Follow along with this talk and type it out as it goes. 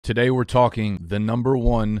Today we're talking the number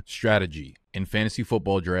one strategy in fantasy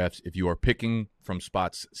football drafts if you are picking from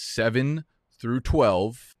spots 7 through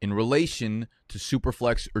 12 in relation to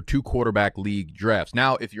Superflex or 2-quarterback league drafts.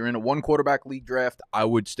 Now, if you're in a 1-quarterback league draft, I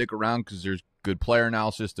would stick around because there's good player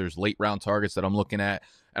analysis, there's late round targets that I'm looking at,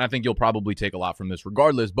 and I think you'll probably take a lot from this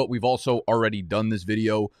regardless. But we've also already done this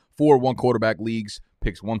video for 1-quarterback leagues,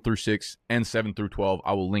 picks 1 through 6 and 7 through 12.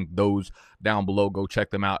 I will link those down below. Go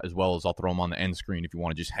check them out, as well as I'll throw them on the end screen if you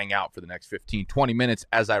want to just hang out for the next 15-20 minutes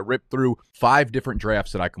as I rip through 5 different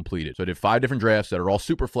drafts that I completed. So I did 5 different drafts that are all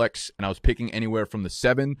Superflex, and I was picking anywhere from the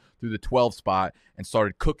 7 through the 12 spot and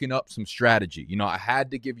started cooking up some strategy. You know, I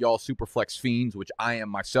had to give y'all Superflex fiends, which I am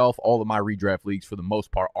myself. All of my redraft leagues, for the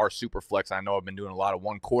most part, are Superflex. I know I've been doing a lot of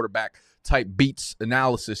 1-quarterback type beats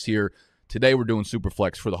analysis here. Today, we're doing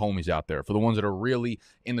Superflex for the homies out there, for the ones that are really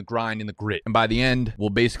in the grind, in the grit. And by the end, we'll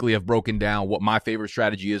basically have broken down what my favorite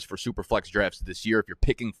strategy is for Superflex drafts this year if you're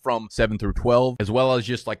picking from 7 through 12, as well as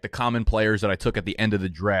just like the common players that I took at the end of the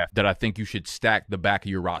draft that I think you should stack the back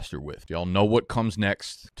of your roster with. Y'all know what comes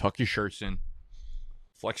next. Tuck your shirts in.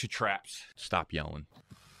 Flex your traps. Stop yelling.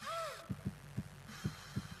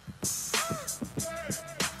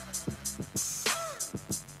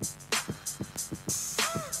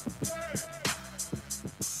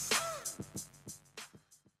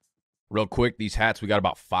 Real quick, these hats, we got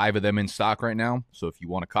about 5 of them in stock right now. So if you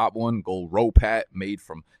want to cop one, gold rope hat made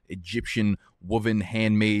from Egyptian woven,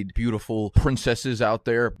 handmade, beautiful princesses out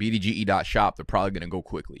there, BDGE.shop. They're probably going to go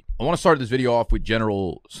quickly. I want to start this video off with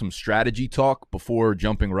some strategy talk before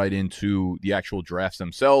jumping right into the actual drafts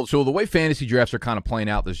themselves. So the way fantasy drafts are kind of playing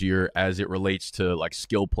out this year as it relates to like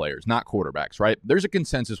skill players, not quarterbacks, right? There's a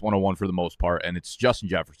consensus 101 for the most part, and it's Justin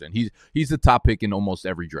Jefferson. He's the top pick in almost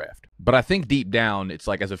every draft. But I think deep down, it's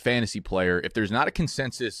like as a fantasy player, if there's not a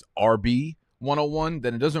consensus RB 101,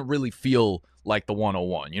 then it doesn't really feel like the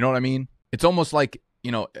 101. You know what I mean? It's almost like,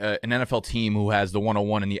 you know, an NFL team who has the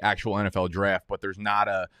 101 in the actual NFL draft, but there's not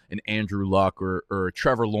an Andrew Luck or a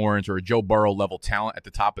Trevor Lawrence or a Joe Burrow level talent at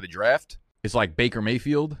the top of the draft. It's like Baker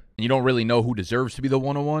Mayfield, and you don't really know who deserves to be the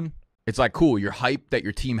 101. It's like, cool, you're hyped that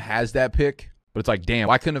your team has that pick, but it's like, damn,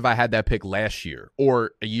 why couldn't have I had that pick last year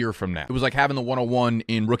or a year from now? It was like having the 101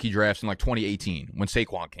 in rookie drafts in like 2018 when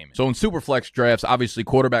Saquon came in. So in Superflex drafts, obviously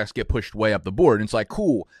quarterbacks get pushed way up the board. And it's like,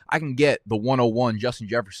 cool, I can get the 101 Justin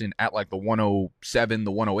Jefferson at like the 107,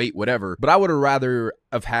 the 108, whatever. But I would have rather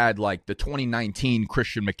have had like the 2019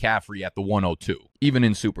 Christian McCaffrey at the 102, even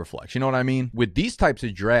in Superflex. You know what I mean? With these types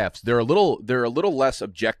of drafts, they're a little less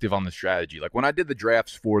objective on the strategy. Like when I did the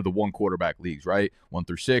drafts for the 1-quarterback leagues, right? 1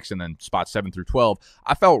 through 6 and then spots 7 through 12,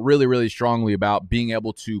 I felt really, really strongly about being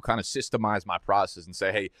able to kind of systemize my process and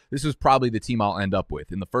say, hey, this is probably the team I'll end up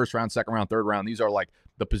with. In the first round, second round, third round, these are like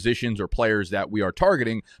the positions or players that we are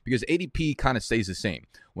targeting because ADP kind of stays the same.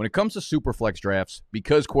 When it comes to Superflex drafts,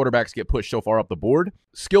 because quarterbacks get pushed so far up the board,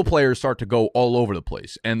 skill players start to go all over the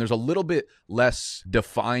place. And there's a little bit less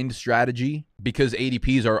defined strategy because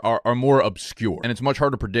ADPs are more obscure. And it's much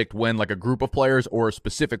harder to predict when like a group of players or a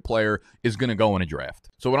specific player is going to go in a draft.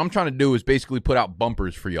 So what I'm trying to do is basically put out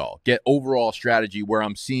bumpers for y'all. Get overall strategy where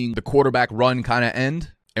I'm seeing the quarterback run kind of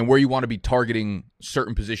end and where you want to be targeting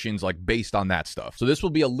certain positions like based on that stuff. So this will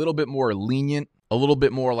be a little bit more lenient, a little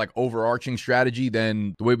bit more like overarching strategy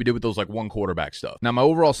than the way we did with those like 1-quarterback stuff. Now, my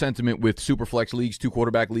overall sentiment with Superflex leagues,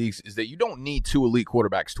 2-quarterback leagues, is that you don't need 2 elite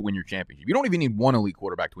quarterbacks to win your championship. You don't even need 1 elite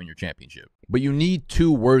quarterback to win your championship. But you need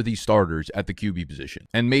 2 worthy starters at the QB position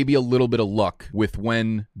and maybe a little bit of luck with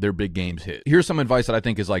when their big games hit. Here's some advice that I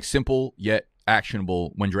think is like simple yet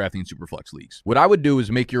actionable when drafting Superflex leagues. What I would do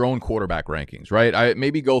is make your own quarterback rankings, right? I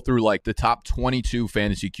maybe go through like the top 22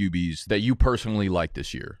 fantasy QBs that you personally like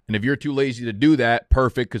this year. And if you're too lazy to do that,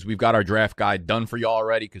 perfect, because we've got our draft guide done for y'all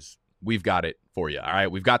already because we've got it for you, all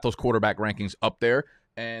right? We've got those quarterback rankings up there.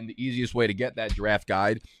 And the easiest way to get that draft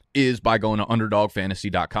guide is by going to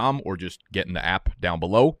underdogfantasy.com or just getting the app down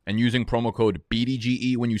below and using promo code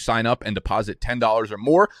BDGE when you sign up and deposit $10 or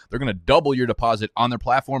more. They're going to double your deposit on their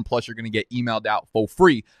platform. Plus, you're going to get emailed out for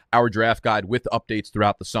free our draft guide with updates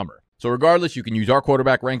throughout the summer. So regardless, you can use our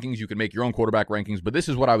quarterback rankings. You can make your own quarterback rankings. But this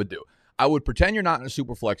is what I would do. I would pretend you're not in a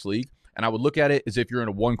Superflex league. And I would look at it as if you're in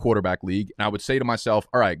a 1-quarterback league. And I would say to myself,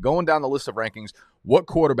 all right, going down the list of rankings, what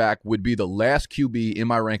quarterback would be the last QB in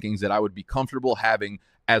my rankings that I would be comfortable having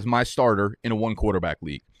as my starter in a 1-quarterback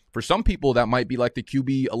league? For some people, that might be like the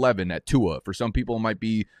QB 11 at Tua. For some people, it might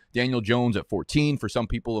be Daniel Jones at 14. For some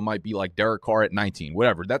people, it might be like Derek Carr at 19.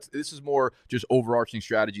 Whatever. This is more just overarching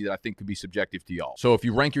strategy that I think could be subjective to y'all. So if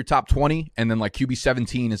you rank your top 20 and then like QB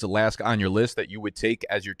 17 is the last guy on your list that you would take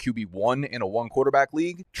as your QB 1 in a one quarterback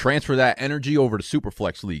league, transfer that energy over to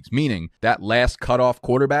Superflex leagues, meaning that last cutoff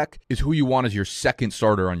quarterback is who you want as your second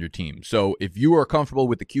starter on your team. So if you are comfortable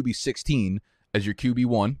with the QB 16 as your QB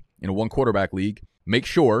 1 in a one quarterback league, make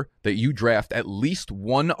sure that you draft at least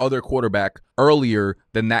one other quarterback earlier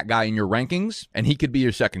than that guy in your rankings, and he could be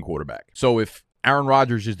your second quarterback. So if Aaron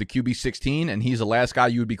Rodgers is the QB 16 and he's the last guy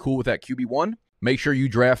you would be cool with at QB 1, make sure you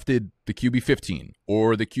drafted the QB 15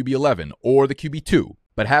 or the QB 11 or the QB 2.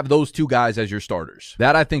 But have those two guys as your starters.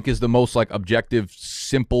 That, I think, is the most like objective,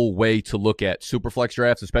 simple way to look at Superflex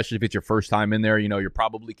drafts, especially if it's your first time in there. You know, you're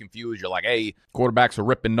probably confused. You're like, hey, quarterbacks are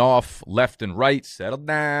ripping off left and right. Settle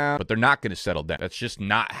down. But they're not going to settle down. That's just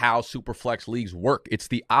not how Superflex leagues work. It's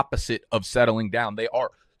the opposite of settling down. They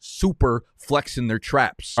are super flexing their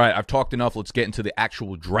traps. All right, I've talked enough. Let's get into the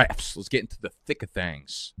actual drafts. Let's get into the thick of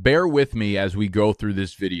things. Bear with me as we go through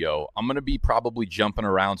this video. I'm going to be probably jumping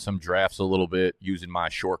around some drafts a little bit using my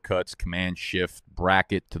shortcuts, Command Shift,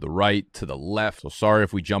 bracket to the right, to the left. So sorry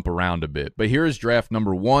if we jump around a bit. But here is draft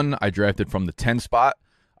number 1. I drafted from the 10 spot.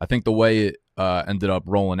 I think the way it ended up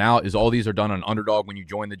rolling out is all these are done on Underdog. When you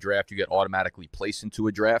join the draft, you get automatically placed into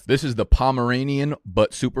a draft. This is the Pomeranian,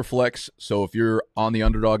 but Superflex. So if you're on the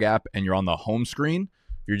Underdog app and you're on the home screen,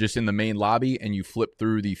 if you're just in the main lobby and you flip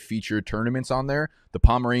through the featured tournaments on there, the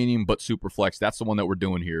Pomeranian, but Superflex, that's the one that we're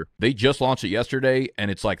doing here. They just launched it yesterday,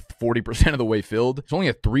 and it's like 40% of the way filled. It's only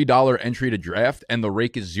a $3 entry to draft, and the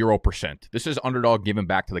rake is 0%. This is Underdog giving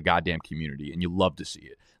back to the goddamn community, and you love to see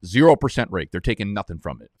it. 0% rake. They're taking nothing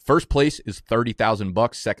from it. First place is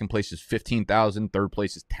 $30,000. Second place is $15,000. Third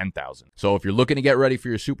place is $10,000. So if you're looking to get ready for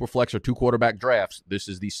your Superflex or 2 quarterback drafts, this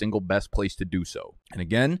is the single best place to do so. And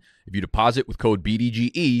again, if you deposit with code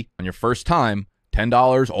BDGE on your first time,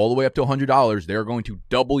 $10 all the way up to $100, they're going to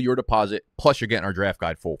double your deposit. Plus, you're getting our draft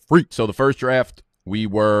guide for free. So the first draft, we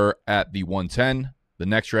were at the 110. The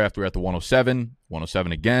next draft, we were at the 107,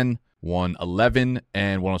 107 again, 111,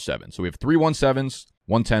 and 107. So we have 3 107s.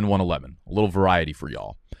 110, 111. A little variety for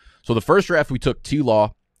y'all. So the first draft, we took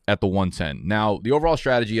T-Law at the 110. Now, the overall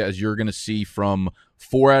strategy, as you're going to see from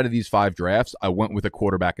 4 out of these 5 drafts, I went with a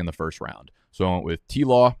quarterback in the first round. So I went with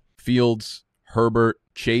T-Law, Fields, Herbert,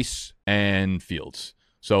 Chase, and Fields.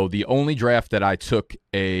 So the only draft that I took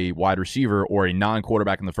a wide receiver or a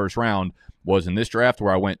non-quarterback in the first round was in this draft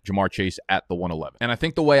where I went Jamar Chase at the 111. And I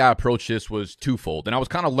think the way I approached this was twofold. And I was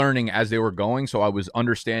kind of learning as they were going, so I was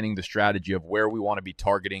understanding the strategy of where we want to be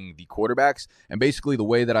targeting the quarterbacks. And basically the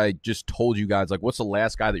way that I just told you guys, like, what's the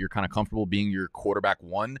last guy that you're kind of comfortable being your quarterback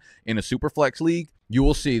 1 in a Superflex league? You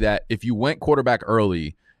will see that if you went quarterback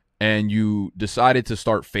early and you decided to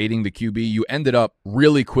start fading the QB, you ended up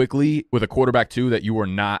really quickly with a quarterback 2 that you were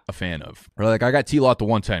not a fan of. Or like, I got T-Law at the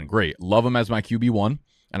 110. Great. Love him as my QB 1.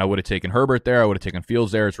 And I would have taken Herbert there. I would have taken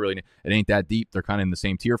Fields there. It ain't that deep. They're kind of in the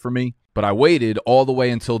same tier for me. But I waited all the way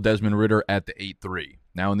until Desmond Ridder at the 8-3.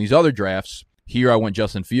 Now, in these other drafts, here I went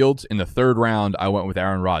Justin Fields. In the 3rd round, I went with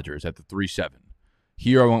Aaron Rodgers at the 3-7.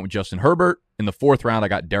 Here I went with Justin Herbert. In the 4th round, I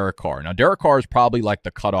got Derek Carr. Now, Derek Carr is probably like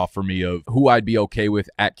the cutoff for me of who I'd be okay with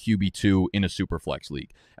at QB2 in a Superflex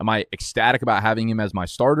league. Am I ecstatic about having him as my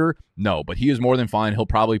starter? No, but he is more than fine. He'll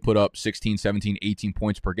probably put up 16, 17, 18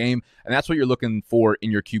 points per game, and that's what you're looking for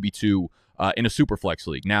in your QB2 in a Superflex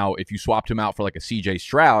league. Now, if you swapped him out for like a CJ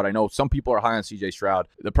Stroud, I know some people are high on CJ Stroud.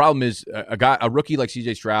 The problem is a rookie like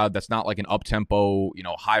CJ Stroud that's not like an up-tempo,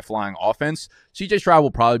 high-flying offense. CJ Stroud will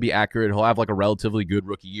probably be accurate. He'll have like a relatively good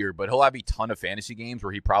rookie year, but he'll have a ton of fantasy games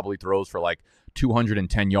where he probably throws for like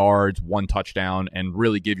 210 yards, 1 touchdown, and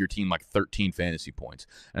really give your team like 13 fantasy points.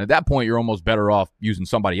 And at that point, you're almost better off using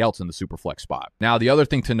somebody else in the Superflex spot. Now, the other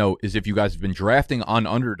thing to note is if you guys have been drafting on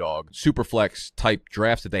Underdog, Superflex type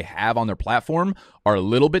drafts that they have on their platform are a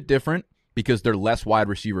little bit different because they're less wide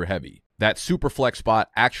receiver heavy. That Superflex spot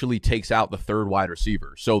actually takes out the 3rd wide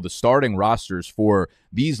receiver. So the starting rosters for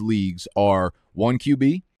these leagues are 1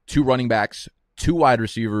 QB, 2 running backs, 2 wide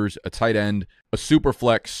receivers, a tight end, a super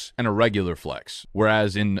flex, and a regular flex.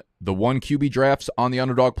 Whereas in the 1 QB drafts on the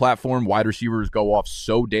Underdog platform, wide receivers go off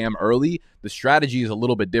so damn early. The strategy is a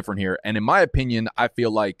little bit different here. And in my opinion, I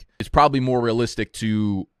feel like it's probably more realistic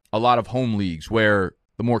to a lot of home leagues where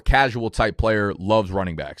the more casual type player loves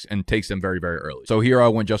running backs and takes them very, very early. So here I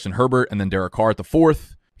went Justin Herbert and then Derek Carr at the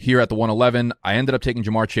 4th. Here at the 111, I ended up taking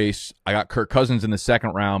Jamar Chase. I got Kirk Cousins in the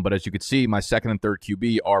 2nd round, but as you can see, my 2nd and 3rd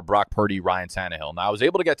QB are Brock Purdy, Ryan Tannehill. Now, I was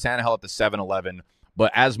able to get Tannehill at the 7-11,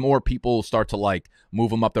 But as more people start to like move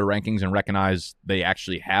them up their rankings and recognize they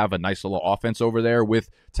actually have a nice little offense over there with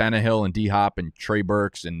Tannehill and D-Hop and Trey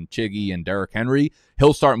Burks and Chiggy and Derrick Henry,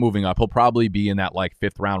 he'll start moving up. He'll probably be in that like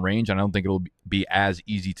 5th round range, and I don't think it'll be as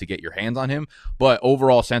easy to get your hands on him. But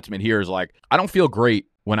overall sentiment here is like, I don't feel great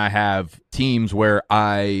when I have teams where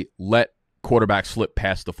I let quarterback slip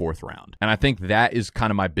past the 4th round. And I think that is kind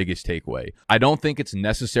of my biggest takeaway. I don't think it's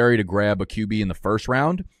necessary to grab a QB in the 1st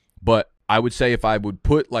round, but I would say if I would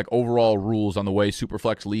put like overall rules on the way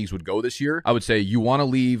Superflex leagues would go this year, I would say you want to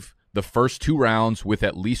leave the first 2 rounds with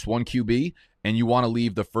at least 1 QB, and you want to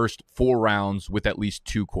leave the first 4 rounds with at least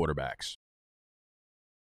 2 quarterbacks.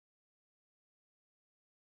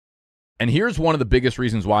 And here's one of the biggest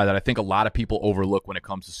reasons why that I think a lot of people overlook when it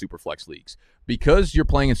comes to Superflex leagues. Because you're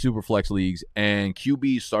playing in Superflex leagues and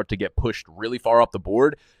QBs start to get pushed really far up the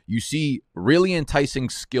board, you see really enticing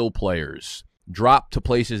skill players drop to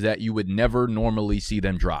places that you would never normally see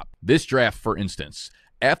them drop. This draft, for instance,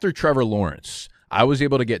 after Trevor Lawrence, I was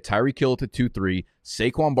able to get Tyreek Hill at the 2-3,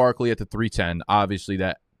 Saquon Barkley at the 3-10. Obviously,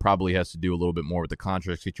 that probably has to do a little bit more with the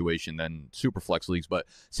contract situation than Superflex leagues, but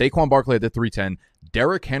Saquon Barkley at the 3-10,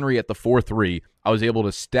 Derrick Henry at the 4-3. I was able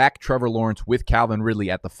to stack Trevor Lawrence with Calvin Ridley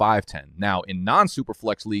at the 5-10. Now, in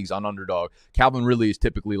non-Superflex leagues on Underdog, Calvin Ridley is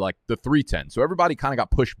typically like the 3-10. So everybody kind of got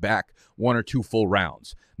pushed back 1 or 2 full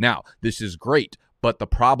rounds. Now, this is great, but the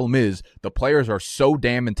problem is the players are so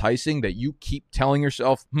damn enticing that you keep telling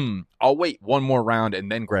yourself, I'll wait 1 more round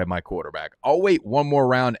and then grab my quarterback. I'll wait 1 more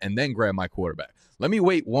round and then grab my quarterback. Let me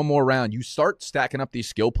wait 1 more round. You start stacking up these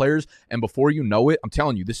skill players, and before you know it, I'm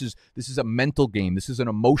telling you, this is a mental game. This is an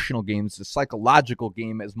emotional game. It's a psychological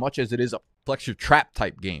game as much as it is a flex your trap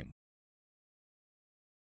type game.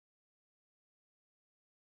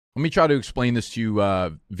 Let me try to explain this to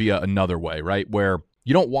you via another way, right? Where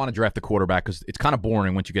you don't want to draft the quarterback because it's kind of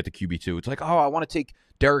boring once you get to QB2. It's like, oh, I want to take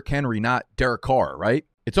Derrick Henry, not Derek Carr, right?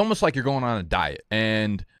 It's almost like you're going on a diet,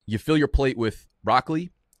 and you fill your plate with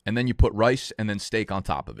broccoli, and then you put rice and then steak on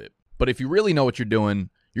top of it. But if you really know what you're doing,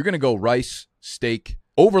 you're going to go rice, steak,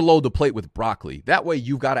 overload the plate with broccoli. That way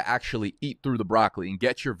you've got to actually eat through the broccoli and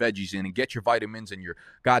get your veggies in and get your vitamins and your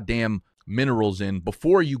goddamn minerals in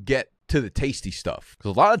before you get to the tasty stuff.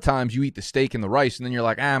 Because a lot of times you eat the steak and the rice and then you're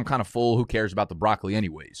like, I'm kind of full. Who cares about the broccoli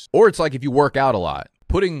anyways? Or it's like if you work out a lot,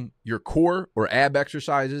 putting your core or ab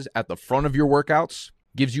exercises at the front of your workouts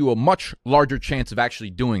gives you a much larger chance of actually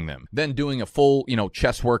doing them than doing a full,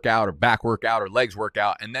 chest workout or back workout or legs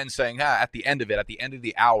workout and then saying, at the end of it, at the end of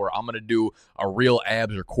the hour, I'm going to do a real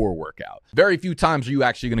abs or core workout. Very few times are you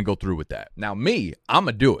actually going to go through with that. Now, me, I'm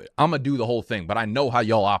going to do it. I'm going to do the whole thing, but I know how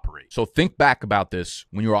y'all operate. So think back about this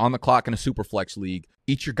when you're on the clock in a Superflex league.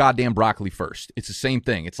 Eat your goddamn broccoli first. It's the same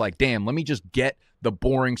thing. It's like, damn, let me just get the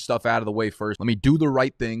boring stuff out of the way first. Let me do the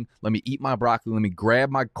right thing. Let me eat my broccoli. Let me grab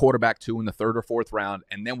my quarterback 2 in the 3rd or 4th round,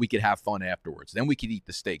 and then we could have fun afterwards. Then we could eat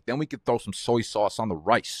the steak. Then we could throw some soy sauce on the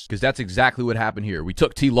rice, because that's exactly what happened here. We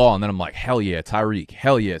took T-Law, and then I'm like, hell yeah, Tyreek.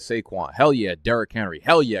 Hell yeah, Saquon. Hell yeah, Derrick Henry.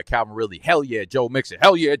 Hell yeah, Calvin Ridley. Hell yeah, Joe Mixon.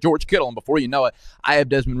 Hell yeah, George Kittle. And before you know it, I have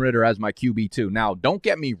Desmond Ridder as my QB2. Now, don't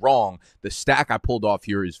get me wrong. The stack I pulled off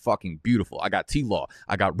here is fucking beautiful. I got T-Law.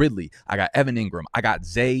 I got Ridley. I got Evan Ingram. I got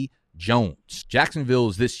Zay Jones. Jacksonville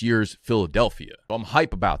is this year's Philadelphia. So I'm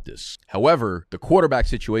hype about this. However, the quarterback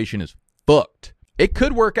situation is fucked. It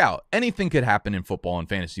could work out. Anything could happen in football and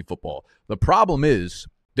fantasy football. The problem is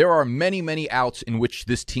there are many, many outs in which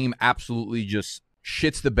this team absolutely just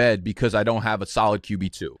shits the bed because I don't have a solid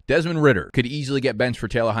QB2. Desmond Ridder could easily get benched for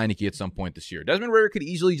Taylor Heineke at some point this year. Desmond Ridder could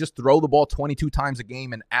easily just throw the ball 22 times a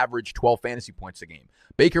game and average 12 fantasy points a game.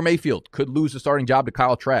 Baker Mayfield could lose the starting job to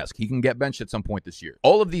Kyle Trask. He can get benched at some point this year.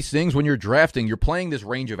 All of these things, when you're drafting, you're playing this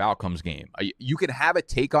range of outcomes game. You can have a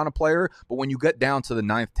take on a player, but when you get down to the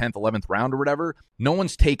 9th, 10th, 11th round or whatever, no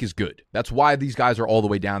one's take is good. That's why these guys are all the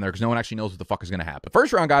way down there, because no one actually knows what the fuck is going to happen.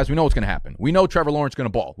 First round guys, we know what's going to happen. We know Trevor Lawrence is going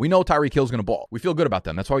to ball. We know Tyreek Hill is going to ball. We feel good about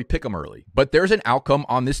them. That's why we pick them early. But there's an outcome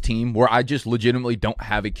on this team where I just legitimately don't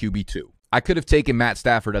have a QB2. I could have taken Matt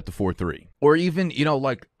Stafford at the 4-3. Or even,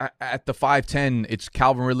 like at the 5-10, it's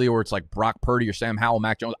Calvin Ridley or it's like Brock Purdy or Sam Howell,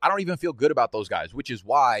 Mac Jones. I don't even feel good about those guys, which is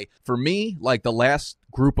why, for me, like the last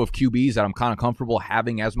group of QBs that I'm kind of comfortable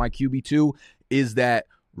having as my QB2 is that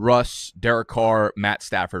Russ, Derek Carr, Matt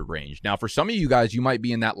Stafford range. Now, for some of you guys, you might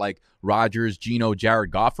be in that like Rodgers, Geno,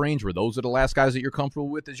 Jared Goff range where those are the last guys that you're comfortable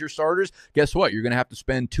with as your starters. Guess what? You're going to have to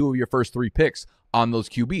spend 2 of your first 3 picks on those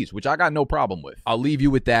QBs, which I got no problem with. I'll leave you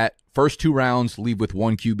with that. First 2 rounds, leave with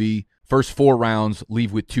 1 QB. First 4 rounds,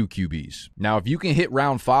 leave with 2 QBs. Now, if you can hit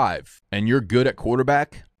round 5 and you're good at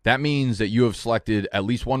quarterback, that means that you have selected at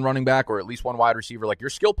least 1 running back or at least 1 wide receiver. Like your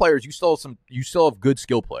skill players, you still have good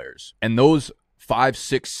skill players. And those 5,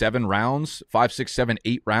 6, 7 rounds, 5, 6, 7,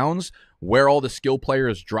 8 rounds, where all the skill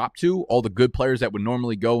players drop to, all the good players that would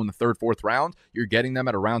normally go in the 3rd, 4th round, you're getting them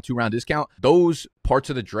at a round 2 round discount. Those parts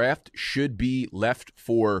of the draft should be left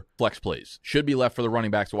for flex plays, should be left for the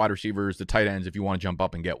running backs, the wide receivers, the tight ends if you want to jump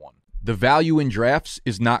up and get one. The value in drafts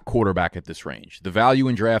is not quarterback at this range. The value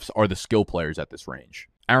in drafts are the skill players at this range.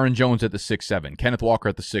 Aaron Jones at the 6'7", Kenneth Walker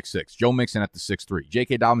at the 6'6", Joe Mixon at the 6'3",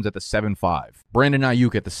 J.K. Dobbins at the 7'5", Brandon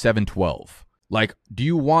Ayuk at the 7'12". Like, do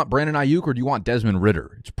you want Brandon Ayuk or do you want Desmond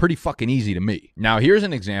Ridder? It's pretty fucking easy to me. Now, here's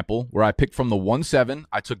an example where I picked from the 1-7.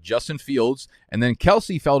 I took Justin Fields, and then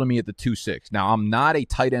Kelsey fell to me at the 2-6. Now, I'm not a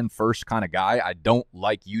tight end first kind of guy. I don't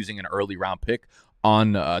like using an early round pick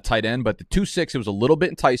on tight end, but the 2-6, it was a little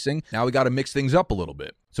bit enticing. Now we got to mix things up a little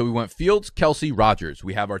bit. So we went Fields, Kelsey, Rodgers.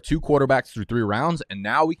 We have our 2 quarterbacks through 3 rounds, and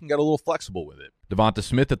now we can get a little flexible with it. Devonta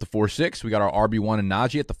Smith at the 4-6. We got our RB1 and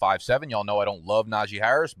Najee at the 5-7. Y'all know I don't love Najee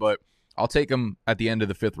Harris, but I'll take him at the end of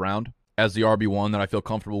the 5th round as the RB1 that I feel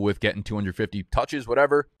comfortable with getting 250 touches,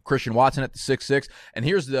 whatever. Christian Watson at the 6-6. And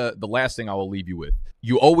here's the last thing I will leave you with.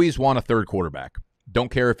 You always want a 3rd quarterback.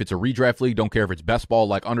 Don't care if it's a redraft league. Don't care if it's best ball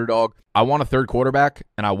like underdog. I want a 3rd quarterback,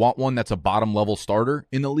 and I want one that's a bottom-level starter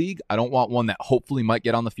in the league. I don't want one that hopefully might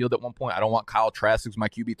get on the field at one point. I don't want Kyle Trask as my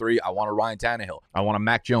QB3. I want a Ryan Tannehill. I want a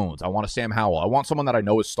Mac Jones. I want a Sam Howell. I want someone that I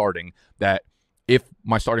know is starting, that if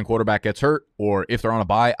my starting quarterback gets hurt or if they're on a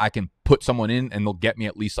bye, I can put someone in, and they'll get me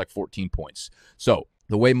at least like 14 points. So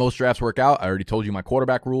the way most drafts work out, I already told you my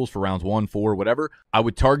quarterback rules for rounds 1, 4, whatever. I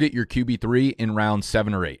would target your QB3 in round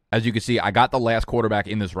 7 or 8. As you can see, I got the last quarterback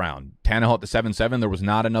in this round. Tannehill at the 7-7. There was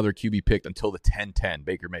not another QB picked until the 10-10,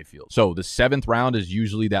 Baker Mayfield. So the 7th round is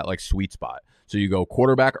usually that like sweet spot. So you go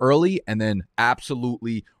quarterback early and then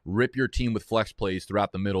absolutely rip your team with flex plays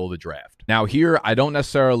throughout the middle of the draft. Now here, I don't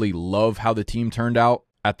necessarily love how the team turned out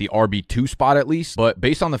at the RB2 spot at least, but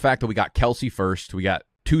based on the fact that we got Kelsey first, we got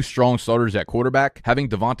 2 strong starters at quarterback, having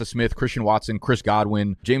Devonta Smith, Christian Watson, Chris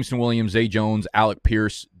Godwin, Jameson Williams, Zay Jones, Alec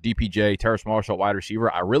Pierce, DPJ, Terrace Marshall, wide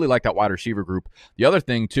receiver. I really like that wide receiver group. The other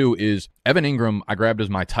thing, too, is Evan Ingram I grabbed as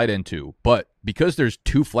my tight end, too. But because there's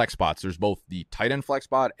 2 flex spots, there's both the tight end flex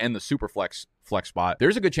spot and the Superflex flex spot,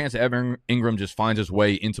 there's a good chance that Evan Ingram just finds his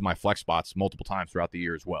way into my flex spots multiple times throughout the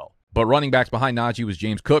year as well. But running backs behind Najee was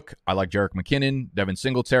James Cook. I like Jerick McKinnon, Devin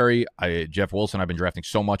Singletary, Jeff Wilson I've been drafting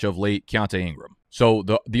so much of late, Keontae Ingram. So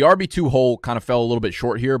the RB2 hole kind of fell a little bit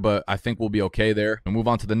short here, but I think we'll be okay there. We'll move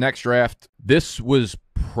on to the next draft. This was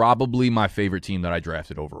probably my favorite team that I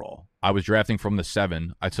drafted overall. I was drafting from the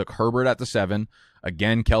 7. I took Herbert at the 7.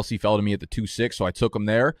 Again, Kelsey fell to me at the 2-6, so I took him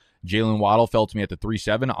there. Jalen Waddle fell to me at the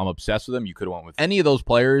 3-7. I'm obsessed with him. You could have went with any of those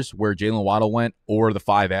players where Jalen Waddle went, or the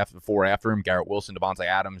 5 after, the 4 after him. Garrett Wilson, Devontae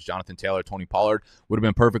Adams, Jonathan Taylor, Tony Pollard would have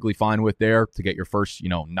been perfectly fine with there to get your first,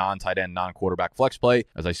 non-tight end, non-quarterback flex play.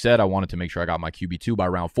 As I said, I wanted to make sure I got my QB2 by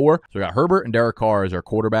round 4. So we got Herbert and Derek Carr as our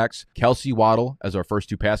quarterbacks, Kelsey, Waddle as our first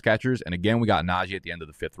 2 pass catchers, and again, we got Najee at the end of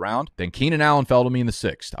the 5th round. Then Keenan Allen fell to me in the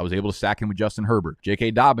 6th. I was able to stack him with Justin Herbert.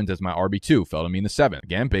 J.K. Dobbins as my RB2 fell to me in the 7th.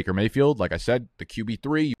 Again, Baker Mayfield, like I said, the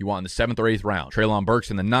QB3 you want in the 7th or 8th round. Treylon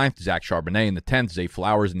Burks in the 9th, Zach Charbonnet in the 10th, Zay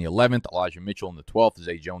Flowers in the 11th, Elijah Mitchell in the 12th,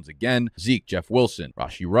 Zay Jones again, Zeke, Jeff Wilson,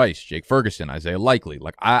 Rashee Rice, Jake Ferguson, Isaiah Likely.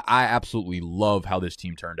 Like, I absolutely love how this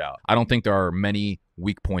team turned out. I don't think there are many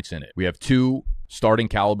weak points in it. We have 2 starting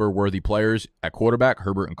caliber worthy players at quarterback,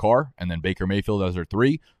 Herbert and Carr, and then Baker Mayfield as our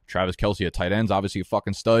 3. Travis Kelce at tight ends, obviously a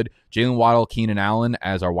fucking stud. Jalen Waddle, Keenan Allen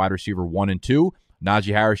as our wide receiver 1 and 2.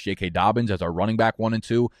 Najee Harris, J.K. Dobbins as our running back 1 and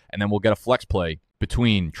 2. And then we'll get a flex play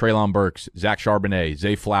between Treylon Burks, Zach Charbonnet,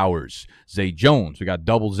 Zay Flowers, Zay Jones. We got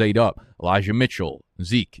double Zayed up. Elijah Mitchell,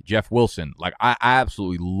 Zeke, Jeff Wilson. Like, I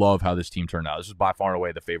absolutely love how this team turned out. This is by far and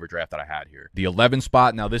away the favorite draft that I had here. The 11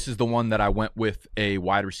 spot, now this is the one that I went with a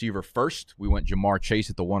wide receiver first. We went Jamar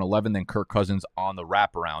Chase at the 111, then Kirk Cousins on the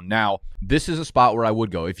wraparound. Now, this is a spot where I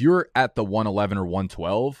would go. If you're at the 111 or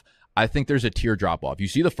 112, I think there's a tier drop-off. You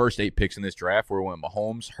see the first 8 picks in this draft where we went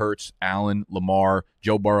Mahomes, Hurts, Allen, Lamar,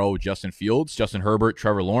 Joe Burrow, Justin Fields, Justin Herbert,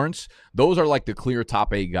 Trevor Lawrence. Those are like the clear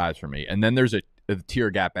top 8 guys for me. And then there's a tier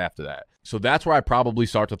gap after that. So that's where I probably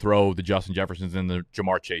start to throw the Justin Jeffersons and the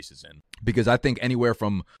Jamar Chases in. Because I think anywhere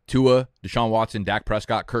from Tua, Deshaun Watson, Dak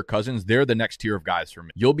Prescott, Kirk Cousins, they're the next tier of guys for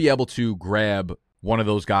me. You'll be able to grab one of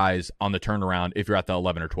those guys on the turnaround if you're at the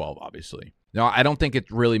 11 or 12, obviously. Now, I don't think it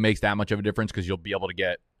really makes that much of a difference because you'll be able to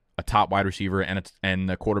get a top wide receiver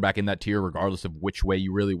and a quarterback in that tier regardless of which way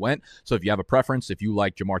you really went. So if you have a preference, if you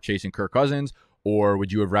like Jamar Chase and Kirk Cousins, or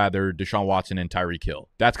would you have rather Deshaun Watson and Tyreek Hill?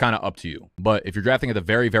 That's kind of up to you. But if you're drafting at the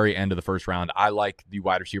very, very end of the first round, I like the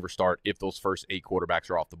wide receiver start if those first 8 quarterbacks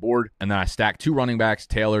are off the board. And then I stack 2 running backs,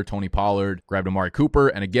 Taylor, Tony Pollard, grabbed Amari Cooper.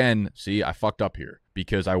 And again, see, I fucked up here.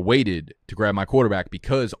 because I waited to grab my quarterback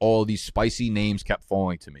because all these spicy names kept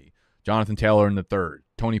falling to me. Jonathan Taylor in the 3rd,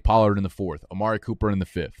 Tony Pollard in the 4th, Amari Cooper in the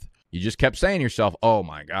 5th. You just kept saying to yourself, oh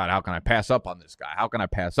my God, how can I pass up on this guy? How can I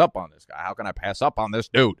pass up on this guy? How can I pass up on this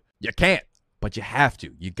dude? You can't, but you have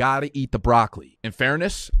to. You got to eat the broccoli. In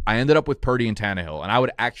fairness, I ended up with Purdy and Tannehill, and I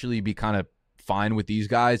would actually be kind of fine with these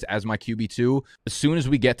guys as my QB2. As soon as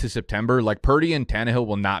we get to September, like Purdy and Tannehill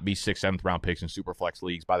will not be 6th, 7th round picks in Superflex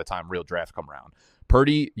leagues by the time real drafts come around.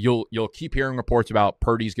 Purdy, you'll keep hearing reports about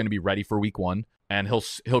Purdy's going to be ready for week 1. And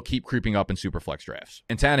he'll keep creeping up in Superflex drafts.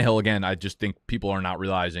 And Tannehill, again, I just think people are not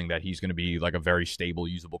realizing that he's going to be like a very stable,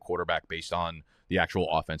 usable quarterback based on the actual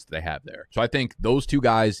offense that they have there. So I think those two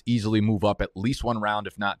guys easily move up at least 1 round,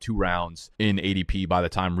 if not 2 rounds in ADP by the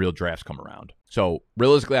time real drafts come around. So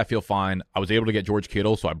realistically, I feel fine. I was able to get George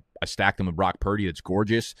Kittle, so I stacked him with Brock Purdy. That's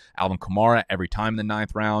gorgeous. Alvin Kamara every time in the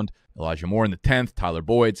 9th round. Elijah Moore in the 10th, Tyler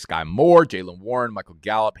Boyd, Sky Moore, Jalen Warren, Michael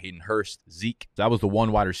Gallup, Hayden Hurst, Zeke. That was the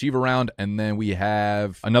 1 wide receiver round. And then we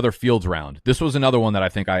have another Fields round. This was another one that I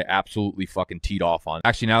think I absolutely fucking teed off on.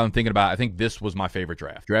 Actually, now that I'm thinking about it, I think this was my favorite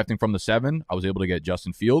draft. Drafting from the 7, I was able to get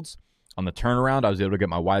Justin Fields. On the turnaround, I was able to get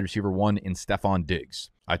my wide receiver 1 in Stephon Diggs.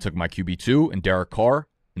 I took my QB2 in Derek Carr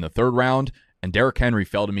in the 3rd round. And Derrick Henry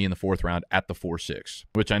fell to me in the 4th round at the 4-6,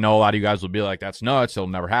 which I know a lot of you guys will be like, that's nuts. It'll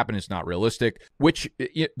never happen. It's not realistic, which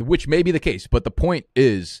may be the case. But the point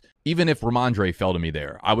is, even if Ramondre fell to me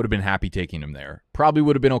there, I would have been happy taking him there. Probably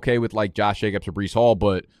would have been okay with like Josh Jacobs or Breece Hall,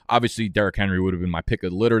 but obviously Derrick Henry would have been my pick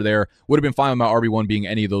of the litter there. Would have been fine with my RB1 being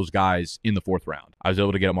any of those guys in the 4th round. I was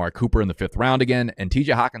able to get Amari Cooper in the 5th round again, and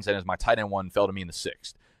TJ Hockenson as my tight end 1 fell to me in the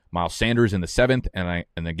 6th. Miles Sanders in the 7th,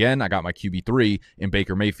 and again, I got my QB3 in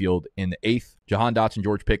Baker Mayfield in the 8th. Jahan Dotson,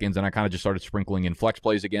 George Pickens, and I kind of just started sprinkling in flex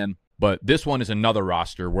plays again. But this one is another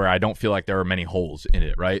roster where I don't feel like there are many holes in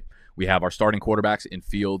it, right? We have our starting quarterbacks in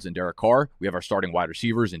Fields and Derek Carr. We have our starting wide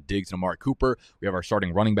receivers in Diggs and Amari Cooper. We have our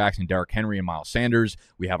starting running backs in Derrick Henry and Miles Sanders.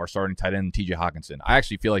 We have our starting tight end, TJ Hockenson. I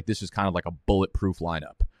actually feel like this is kind of like a bulletproof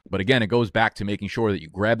lineup. But again, it goes back to making sure that you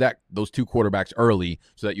grab those 2 quarterbacks early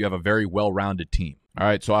so that you have a very well-rounded team. All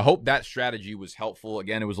right, so I hope that strategy was helpful.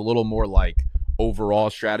 Again, it was a little more like overall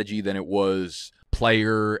strategy than it was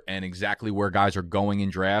player and exactly where guys are going in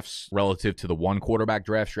drafts relative to the 1 quarterback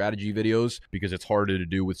draft strategy videos, because it's harder to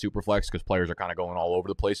do with Superflex because players are kind of going all over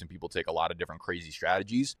the place and people take a lot of different crazy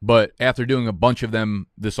strategies. But after doing a bunch of them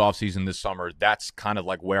this offseason, this summer, that's kind of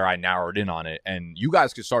like where I narrowed in on it. And you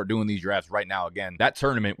guys could start doing these drafts right now. Again, that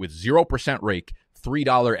tournament with 0% rake,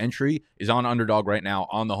 $3 entry is on Underdog right now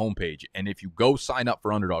on the homepage. And if you go sign up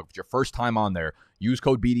for Underdog, if it's your first time on there, use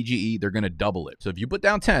code BDGE, they're going to double it. So if you put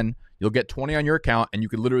down 10, you'll get 20 on your account, and you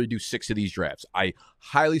could literally do 6 of these drafts. I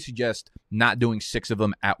highly suggest not doing 6 of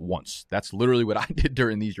them at once. That's literally what I did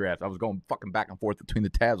during these drafts. I was going fucking back and forth between the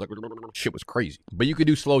tabs. Like, shit was crazy. But you could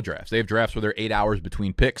do slow drafts. They have drafts where they're 8 hours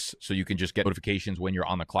between picks, so you can just get notifications when you're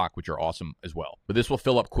on the clock, which are awesome as well. But this will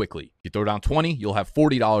fill up quickly. You throw down 20, you'll have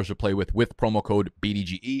 $40 to play with promo code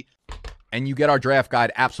BDGE. And you get our draft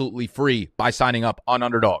guide absolutely free by signing up on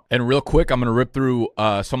Underdog. And real quick, I'm going to rip through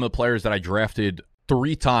some of the players that I drafted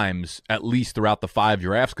 3 times at least throughout the 5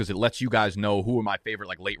 drafts, because it lets you guys know who are my favorite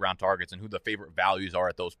like late round targets and who the favorite values are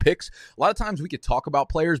at those picks. A lot of times we could talk about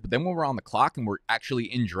players, but then when we're on the clock and we're actually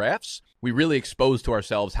in drafts, we really expose to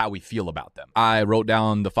ourselves how we feel about them. I wrote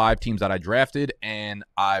down the 5 teams that I drafted, and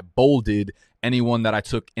I bolded anyone that I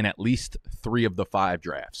took in at least 3 of the 5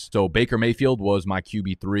 drafts. So Baker Mayfield was my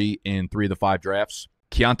QB3 in 3 of the 5 drafts.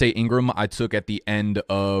 Keontae Ingram I took at the end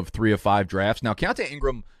of 3 of 5 drafts. Now, Keontae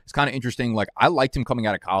Ingram is kind of interesting. Like, I liked him coming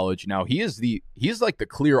out of college. Now, he is like the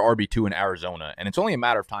clear RB2 in Arizona, and it's only a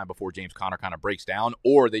matter of time before James Conner kind of breaks down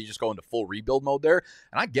or they just go into full rebuild mode there.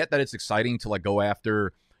 And I get that it's exciting to like go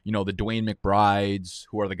after, you know, the Dwayne McBrides,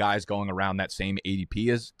 who are the guys going around that same ADP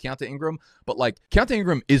as Keontae Ingram. But, like, Keontae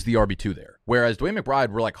Ingram is the RB2 there. Whereas Dwayne McBride,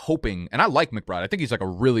 we're, like, hoping, and I like McBride. I think he's, like, a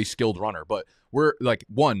really skilled runner. But we're, like,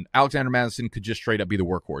 1, Alexander Madison could just straight up be the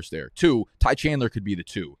workhorse there. 2, Ty Chandler could be the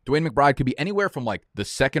 2. Dwayne McBride could be anywhere from, like, the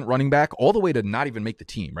 2nd running back all the way to not even make the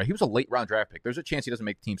team, right? He was a late-round draft pick. There's a chance he doesn't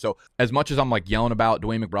make the team. So as much as I'm, like, yelling about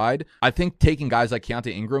Dwayne McBride, I think taking guys like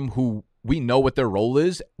Keontae Ingram, who we know what their role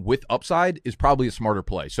is with upside, is probably a smarter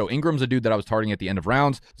play. So Ingram's a dude that I was targeting at the end of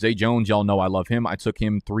rounds. Zay Jones, y'all know I love him. I took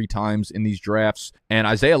him 3 times in these drafts. And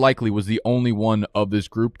Isaiah Likely was the only one of this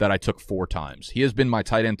group that I took 4 times. He has been my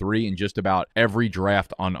tight end 3 in just about every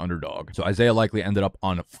draft on Underdog. So Isaiah Likely ended up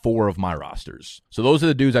on 4 of my rosters. So those are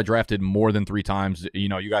the dudes I drafted more than 3 times. You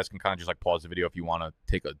know, you guys can kind of just like pause the video if you want to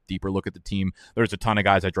take a deeper look at the team. There's a ton of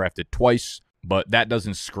guys I drafted twice, but that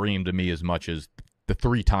doesn't scream to me as much as the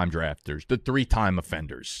 3-time drafters, the 3-time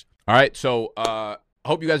offenders. All right, so I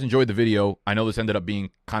hope you guys enjoyed the video. I know this ended up being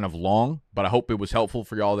kind of long, but I hope it was helpful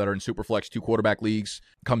for y'all that are in Superflex 2 quarterback leagues.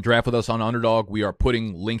 Come draft with us on Underdog. We are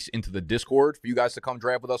putting links into the Discord for you guys to come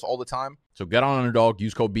draft with us all the time. So get on Underdog,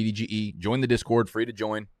 use code BDGE, join the Discord, free to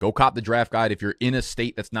join. Go cop the draft guide. If you're in a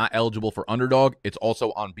state that's not eligible for Underdog, it's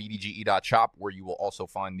also on bdge.shop where you will also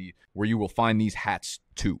find these hats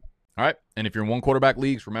too. All right, and if you're in 1 quarterback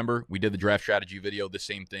leagues, remember, we did the draft strategy video, the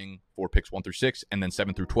same thing for picks 1 through 6, and then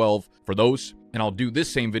 7 through 12 for those. And I'll do this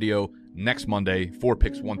same video next Monday for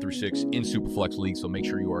picks 1 through 6 in Superflex League, so make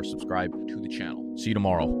sure you are subscribed to the channel. See you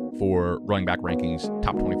tomorrow for running back rankings,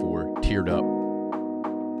 top 24, tiered up.